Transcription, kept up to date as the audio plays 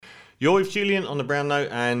You're with Julian on the brown note,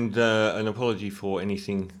 and an apology for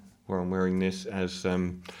anything where I'm wearing this, as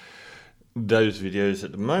those videos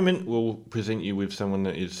at the moment will present you with someone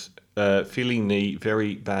that is feeling the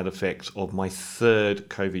very bad effects of my third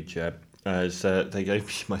COVID jab, as they gave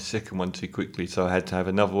me my second one too quickly, so I had to have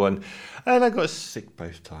another one, and I got sick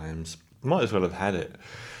both times. Might as well have had it.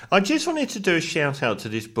 I just wanted to do a shout out to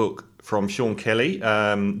this book from Sean Kelly,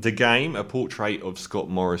 The Game, A Portrait of Scott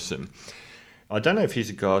Morrison. I don't know if he's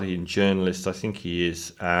a Guardian journalist. I think he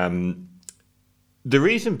is. The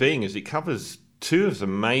reason being is it covers two of the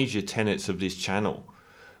major tenets of this channel,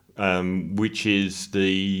 which is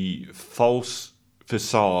the false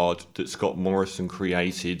facade that Scott Morrison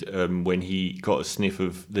created when he got a sniff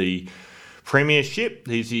of the premiership.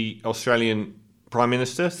 He's the Australian Prime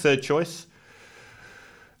Minister, third choice,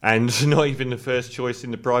 and not even the first choice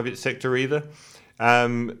in the private sector either.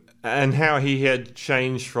 And how he had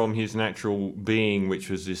changed from his natural being,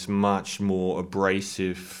 which was this much more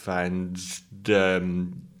abrasive and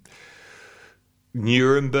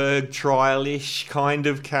Nuremberg trial-ish kind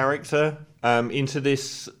of character, into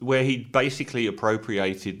this where he basically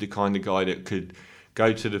appropriated the kind of guy that could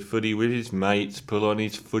go to the footy with his mates, pull on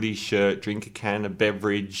his footy shirt, drink a can of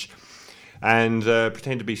beverage, and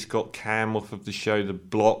pretend to be Scott Cam off of the show The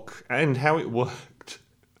Block, and how it worked.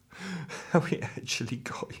 How it actually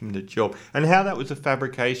got him the job, and how that was a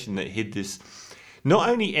fabrication that hid this not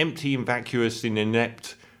only empty and vacuous and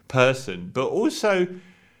inept person, but also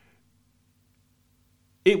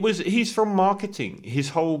he's from marketing. His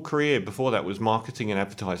whole career before that was marketing and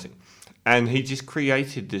advertising, and he just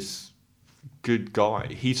created this good guy.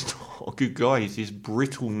 He's not a good guy. He's this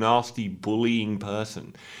brittle, nasty, bullying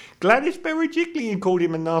person. Gladys Berejiklian called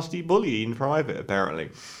him a nasty bully in private,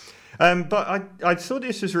 apparently. But I thought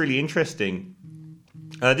this was really interesting.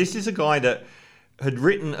 This is a guy that had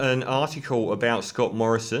written an article about Scott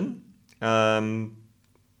Morrison. I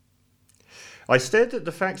stared at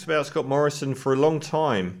the facts about Scott Morrison for a long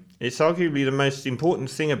time. It's arguably the most important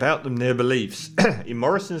thing about them, their beliefs. In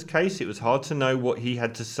Morrison's case, it was hard to know what he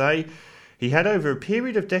had to say. He had, over a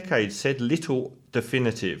period of decades, said little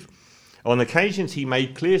definitive. On occasions, he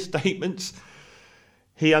made clear statements.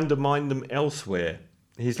 He undermined them elsewhere.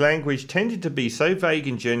 His language tended to be so vague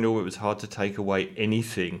in general it was hard to take away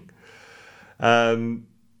anything. The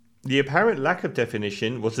apparent lack of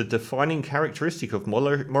definition was a defining characteristic of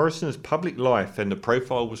Morrison's public life, and the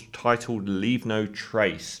profile was titled Leave No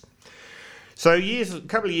Trace. So a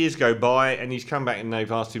couple of years go by, and he's come back and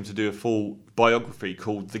they've asked him to do a full biography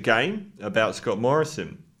called The Game about Scott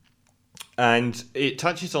Morrison. And it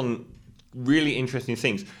touches on really interesting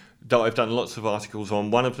things that I've done lots of articles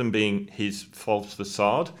on, one of them being his false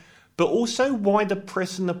facade, but also why the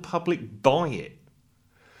press and the public buy it.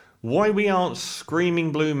 Why we aren't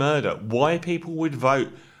screaming blue murder, why people would vote.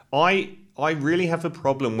 I really have a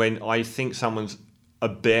problem when I think someone's a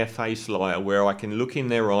barefaced liar, where I can look in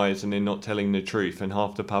their eyes and they're not telling the truth, and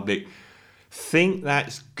half the public think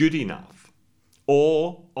that's good enough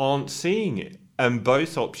or aren't seeing it, and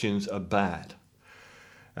both options are bad.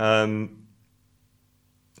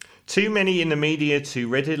 Too many in the media to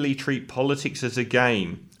readily treat politics as a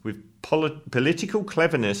game, with political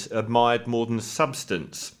cleverness admired more than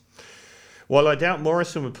substance. While I doubt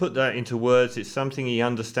Morrison would put that into words, it's something he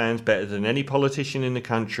understands better than any politician in the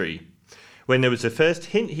country. When there was the first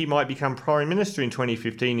hint he might become Prime Minister in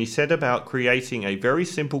 2015, he said about creating a very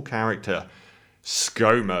simple character,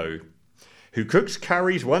 ScoMo, who cooks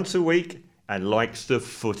curries once a week and likes the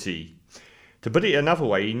footy. To put it another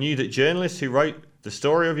way, he knew that journalists who wrote the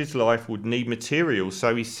story of his life would need material,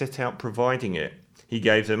 so he set out providing it. He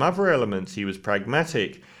gave them other elements. He was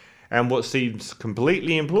pragmatic, and what seems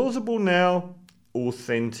completely implausible now,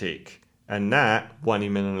 authentic. And that won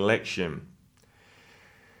him an election.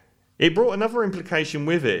 It brought another implication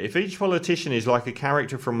with it. If each politician is like a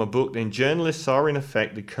character from a book, then journalists are in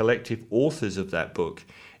effect the collective authors of that book.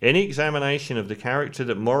 Any examination of the character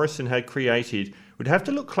that Morrison had created would have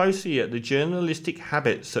to look closely at the journalistic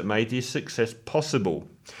habits that made his success possible.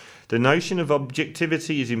 The notion of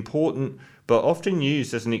objectivity is important, but often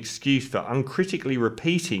used as an excuse for uncritically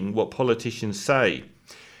repeating what politicians say.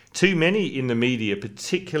 Too many in the media,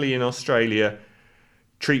 particularly in Australia,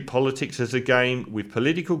 treat politics as a game, with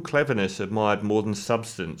political cleverness admired more than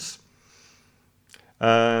substance.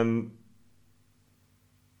 For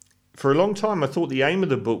a long time, I thought the aim of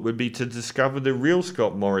the book would be to discover the real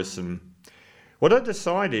Scott Morrison. What I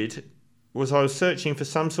decided was I was searching for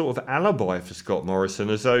some sort of alibi for Scott Morrison,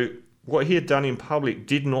 as though what he had done in public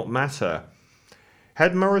did not matter.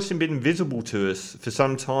 Had Morrison been visible to us for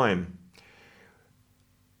some time?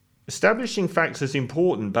 Establishing facts is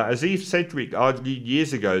important, but as Eve Sedgwick argued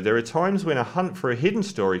years ago, there are times when a hunt for a hidden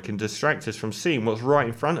story can distract us from seeing what's right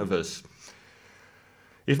in front of us.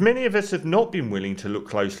 If many of us have not been willing to look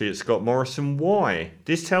closely at Scott Morrison, why?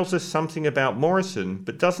 This tells us something about Morrison,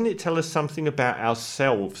 but doesn't it tell us something about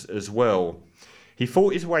ourselves as well? He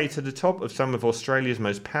fought his way to the top of some of Australia's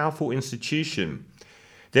most powerful institutions.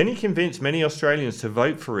 Then he convinced many Australians to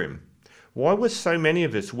vote for him. Why were so many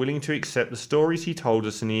of us willing to accept the stories he told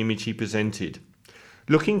us and the image he presented?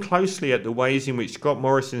 Looking closely at the ways in which Scott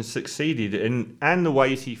Morrison succeeded and the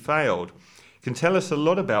ways he failed can tell us a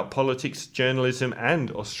lot about politics, journalism and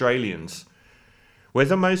Australians.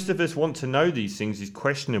 Whether most of us want to know these things is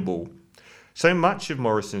questionable. So much of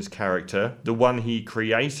Morrison's character, the one he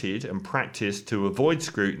created and practiced to avoid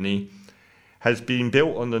scrutiny, has been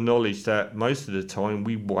built on the knowledge that most of the time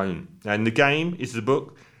we won't. And The Game is the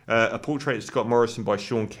book. A Portrait of Scott Morrison by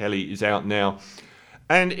Sean Kelly is out now.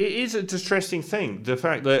 And it is a distressing thing, the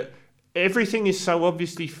fact that everything is so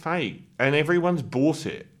obviously fake and everyone's bought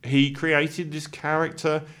it. He created this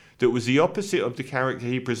character that was the opposite of the character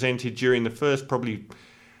he presented during the first probably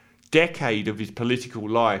decade of his political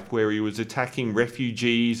life, where he was attacking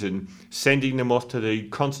refugees and sending them off to the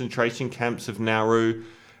concentration camps of Nauru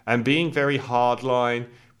and being very hardline,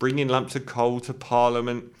 bringing lumps of coal to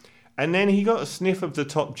Parliament. And then he got a sniff of the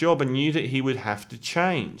top job and knew that he would have to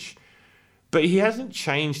change. But he hasn't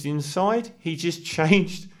changed inside, he just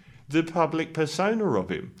changed the public persona of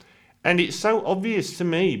him. And it's so obvious to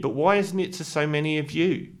me, but why isn't it to so many of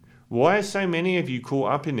you? Why are so many of you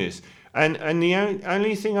caught up in this? And the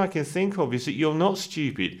only thing I can think of is that you're not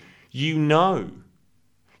stupid. You know.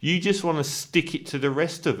 You just want to stick it to the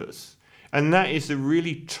rest of us. And that is the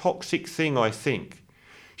really toxic thing, I think.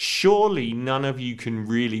 Surely none of you can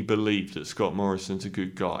really believe that Scott Morrison's a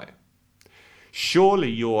good guy. Surely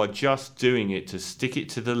you are just doing it to stick it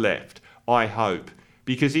to the left, I hope.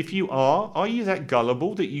 Because if you are you that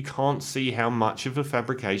gullible that you can't see how much of a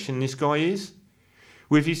fabrication this guy is?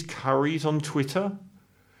 With his curries on Twitter?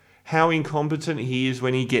 How incompetent he is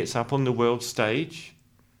when he gets up on the world stage?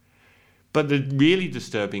 But the really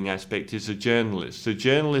disturbing aspect is the journalists. The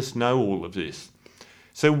journalists know all of this.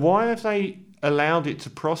 So why have they allowed it to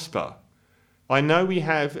prosper? I know we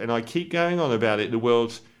have, and I keep going on about it, the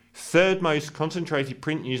world's third most concentrated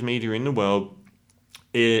print news media in the world,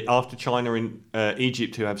 after China and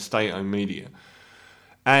Egypt, who have state-owned media.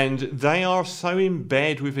 And they are so in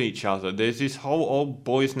bed with each other. There's this whole old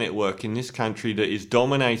boys network in this country that is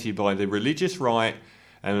dominated by the religious right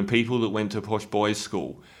and the people that went to posh boys'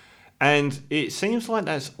 school. And it seems like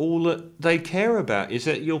that's all that they care about, is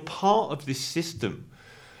that you're part of this system.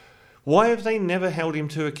 Why have they never held him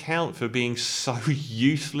to account for being so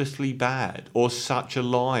uselessly bad, or such a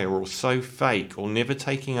liar, or so fake, or never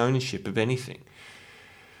taking ownership of anything?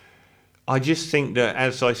 I just think that,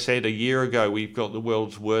 as I said a year ago, we've got the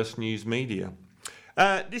world's worst news media.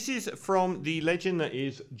 This is from the legend that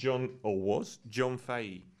is John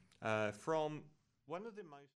Fahey, from one of the most...